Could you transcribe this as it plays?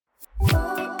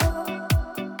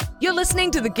You're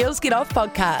listening to the Girls Get Off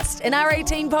podcast, an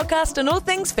R18 podcast on all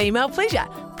things female pleasure.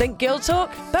 Think girl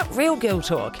talk, but real girl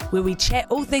talk, where we chat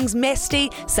all things masty,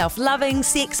 self-loving,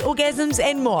 sex, orgasms,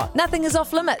 and more. Nothing is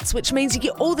off limits, which means you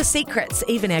get all the secrets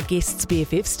even our guests'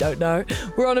 BFFs don't know.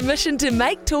 We're on a mission to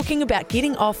make talking about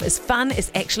getting off as fun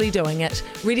as actually doing it.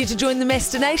 Ready to join the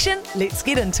Master Nation? Let's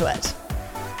get into it.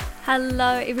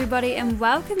 Hello everybody and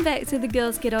welcome back to the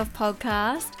Girls Get Off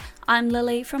podcast. I'm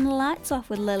Lily from Lights Off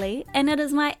with Lily, and it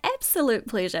is my absolute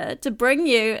pleasure to bring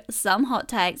you some hot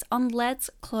takes on lads'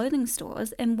 clothing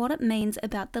stores and what it means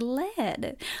about the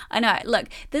lad. I know, look,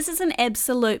 this is an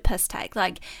absolute piss take.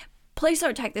 Please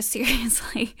don't take this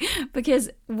seriously, because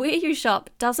where you shop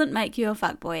doesn't make you a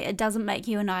fuckboy. It doesn't make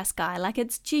you a nice guy.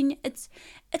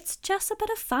 It's just a bit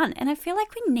of fun, and I feel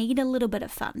like we need a little bit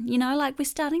of fun. We're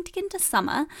starting to get into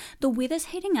summer. The weather's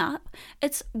heating up.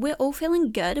 We're all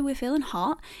feeling good. We're feeling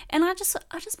hot, and I just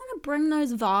want to bring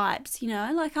those vibes.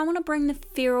 I want to bring the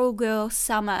feral girl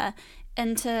summer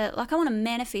into I want to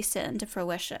manifest it into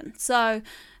fruition. So,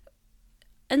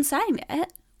 in saying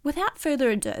that, without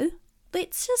further ado,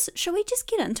 shall we just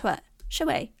get into it? Shall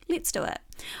we? Let's do it.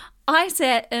 I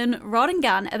sat in Rod and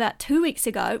Gun about 2 weeks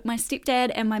ago. My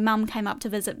stepdad and my mum came up to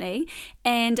visit me,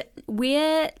 and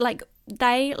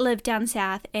they live down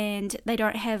south and they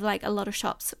don't have a lot of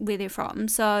shops where they're from.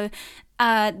 So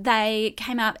they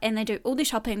came up and they do all their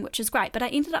shopping, which is great. But I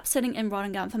ended up sitting in Rod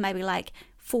and Gun for maybe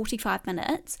 45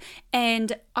 minutes,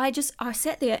 and I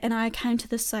sat there and I came to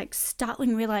this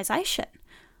startling realization.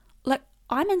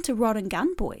 I'm into Rod and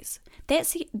Gun boys.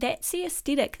 That's the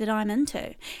aesthetic that I'm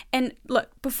into. And look,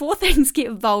 before things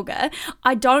get vulgar,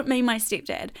 I don't mean my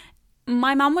stepdad.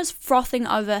 My mum was frothing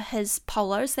over his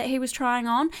polos that he was trying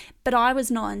on, but I was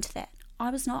not into that. I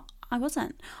wasn't.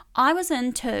 I was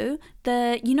into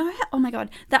the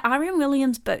R.M.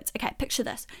 Williams boots. Okay, picture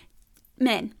this.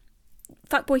 Man,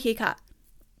 fuckboy haircut.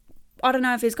 I don't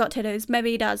know if he's got tattoos.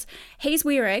 Maybe he does. He's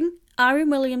wearing R.M.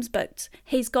 Williams boots.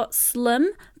 He's got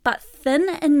slim but thin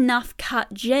enough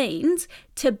cut jeans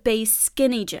to be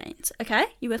skinny jeans. Okay,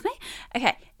 you with me?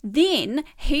 Okay, then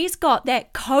he's got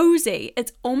that cozy,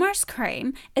 it's almost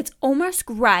cream, it's almost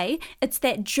grey, it's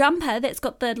that jumper that's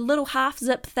got the little half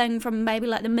zip thing from maybe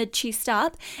the mid chest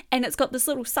up, and it's got this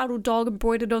little subtle dog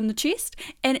embroidered on the chest,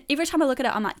 and every time I look at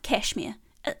it I'm like, cashmere.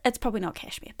 It's probably not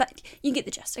cashmere, but you get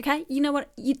the gist, okay? You know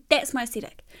what? That's my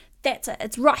aesthetic. That's it.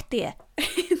 It's right there.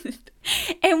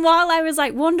 And while I was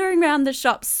wandering around the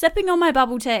shop, sipping on my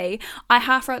bubble tea, I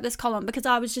half wrote this column because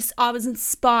I was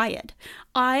inspired.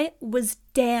 I was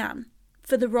down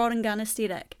for the Rod and Gun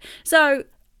aesthetic. So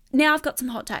now I've got some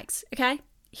hot takes, okay?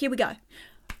 Here we go.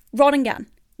 Rod and Gun.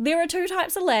 There are two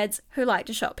types of lads who like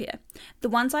to shop here. The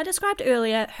ones I described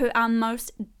earlier, who are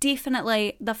most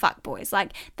definitely the fuckboys.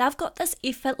 They've got this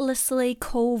effortlessly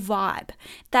cool vibe.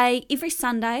 Every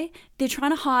Sunday, they're trying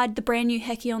to hide the brand new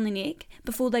hickey on their neck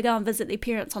before they go and visit their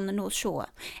parents on the North Shore.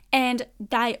 And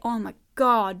oh my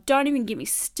God, don't even get me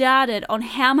started on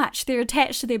how much they're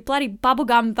attached to their bloody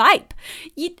bubblegum vape.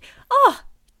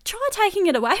 Try taking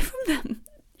it away from them.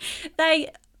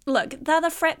 Look, they're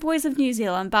the frat boys of New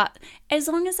Zealand, but as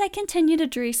long as they continue to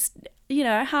dress,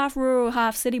 half rural,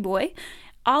 half city boy,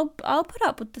 I'll put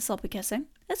up with the sloppy kissing.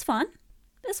 It's fine.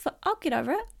 I'll get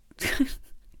over it.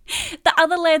 The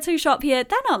other lads who shop here,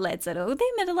 they're not lads at all. They're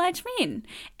middle-aged men.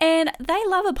 And they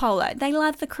love a polo. They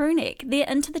love the crew neck. They're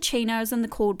into the chinos and the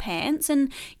cord pants.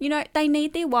 And, they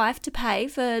need their wife to pay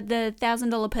for the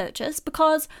 $1,000 purchase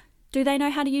because do they know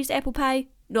how to use Apple Pay?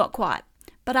 Not quite.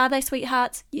 But are they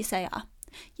sweethearts? Yes, they are.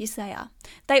 Yes, they are.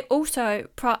 They also,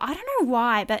 I don't know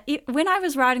why, but when I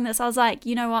was writing this, I was like,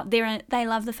 you know what? They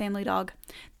love the family dog.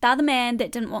 They're the man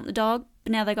that didn't want the dog,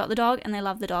 but now they got the dog and they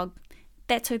love the dog.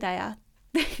 That's who they are.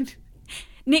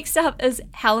 Next up is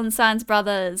Helen Science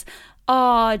Brothers.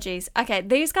 Oh, geez. Okay,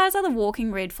 these guys are the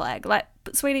walking red flag.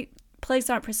 Sweetie, please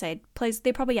don't proceed. Please,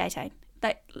 they're probably 18.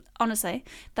 Honestly,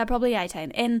 they're probably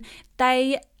 18. And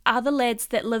they are the lads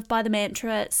that live by the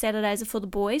mantra, Saturdays are for the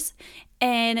boys.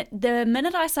 And the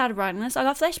minute I started writing this, I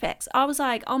got flashbacks. I was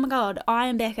like, oh my God, I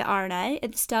am back at RNA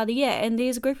at the start of the year, and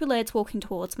there's a group of lads walking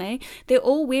towards me. They're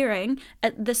all wearing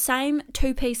the same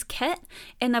two-piece kit,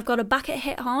 and they've got a bucket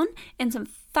hat on and some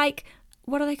fake,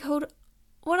 what are they called?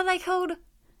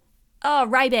 Oh,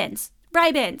 Ray-Bans.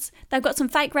 Ray-Bans. They've got some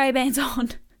fake Ray-Bans on.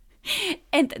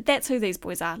 And that's who these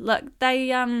boys are. Look,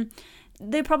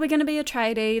 they're probably going to be a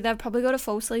tradie. They've probably got a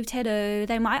full sleeve tattoo.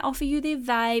 They might offer you their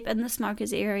vape in the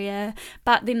smokers area,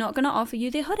 but they're not going to offer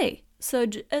you their hoodie. So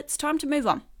it's time to move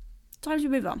on.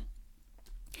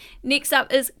 Next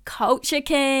up is Culture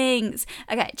Kings.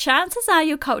 Okay, chances are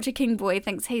your Culture King boy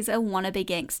thinks he's a wannabe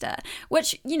gangster,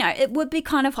 which, it would be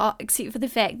kind of hot except for the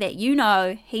fact that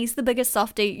he's the biggest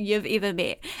softie you've ever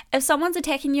met. If someone's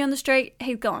attacking you on the street,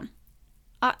 he's gone.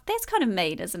 That's kind of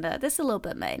mean, isn't it? That's a little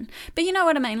bit mean. But you know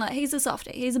what I mean? Like, he's a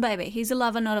softie. He's a baby. He's a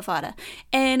lover, not a fighter.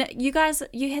 And you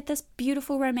had this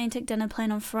beautiful romantic dinner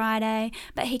plan on Friday,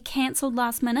 but he cancelled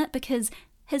last minute because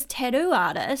his tattoo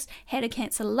artist had a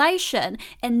cancellation,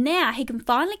 and now he can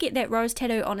finally get that rose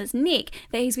tattoo on his neck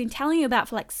that he's been telling you about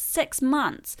for like 6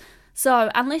 months. So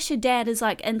unless your dad is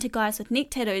like into guys with neck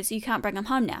tattoos, you can't bring him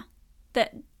home now.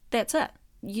 That's it.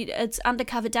 It's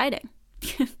undercover dating.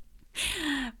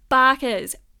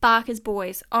 Barker's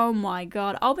boys. Oh my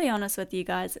god. I'll be honest with you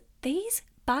guys. These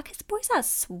Barker's boys are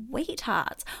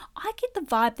sweethearts. I get the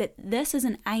vibe that this is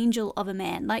an angel of a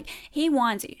man. Like, he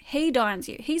wines you. He dines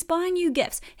you. He's buying you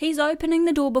gifts. He's opening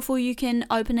the door before you can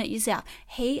open it yourself.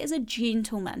 He is a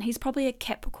gentleman. He's probably a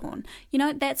Capricorn.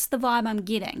 That's the vibe I'm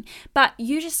getting. But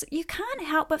you can't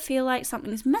help but feel like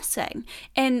something's missing.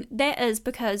 And that is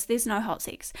because there's no hot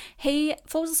sex. He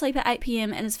falls asleep at 8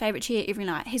 p.m. in his favourite chair every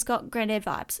night. He's got granddad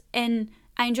vibes. And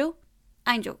angel,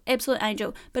 absolute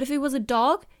angel. But if he was a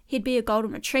dog, he'd be a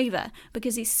golden retriever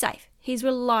because he's safe, he's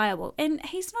reliable, and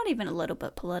he's not even a little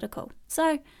bit political.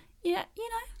 So, yeah,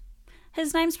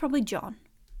 his name's probably John.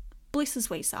 Bless his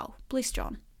wee soul. Bless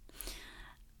John.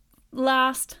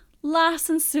 Last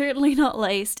and certainly not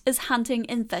least is hunting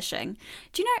and fishing.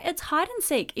 Do you know, it's hide and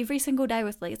seek every single day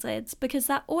with these lads because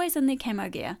they're always in their camo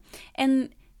gear. And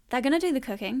they're going to do the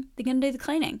cooking, they're going to do the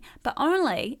cleaning, but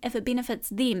only if it benefits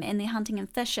them and their hunting and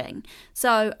fishing.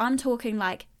 So I'm talking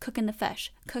like cooking the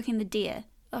fish, cooking the deer.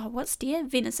 Oh, what's deer?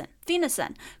 Venison.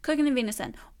 Cooking the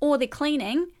venison. Or they're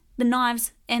cleaning the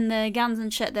knives and the guns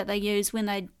and shit that they use when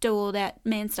they do all that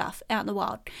man stuff out in the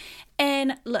wild.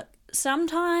 And look,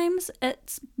 sometimes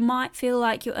it might feel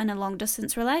like you're in a long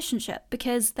distance relationship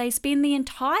because they spend the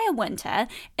entire winter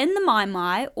in the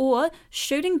Mai or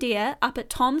shooting deer up at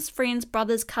Tom's friend's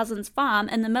brother's cousin's farm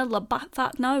in the middle of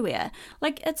buttfuck nowhere.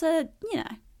 Like, it's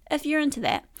if you're into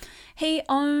that. He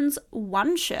owns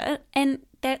one shirt and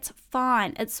that's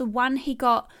fine. It's the one he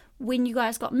got when you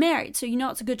guys got married. So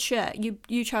it's a good shirt.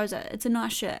 You chose it. It's a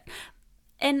nice shirt.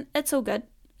 And it's all good.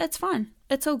 It's fine.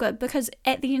 It's all good because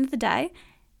at the end of the day,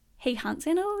 he hunts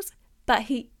animals, but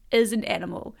he is an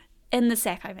animal. In the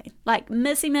sack, I mean. Like,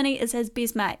 Missy Minnie is his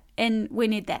best mate, and we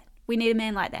need that. We need a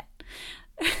man like that.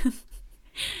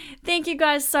 Thank you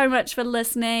guys so much for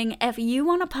listening. If you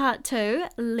want a part 2,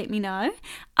 let me know.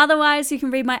 Otherwise, you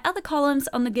can read my other columns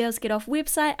on the Girls Get Off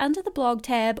website under the blog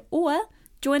tab, or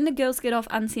join the Girls Get Off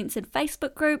Uncensored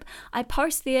Facebook group. I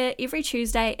post there every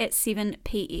Tuesday at 7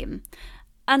 p.m.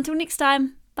 Until next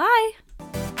time, bye!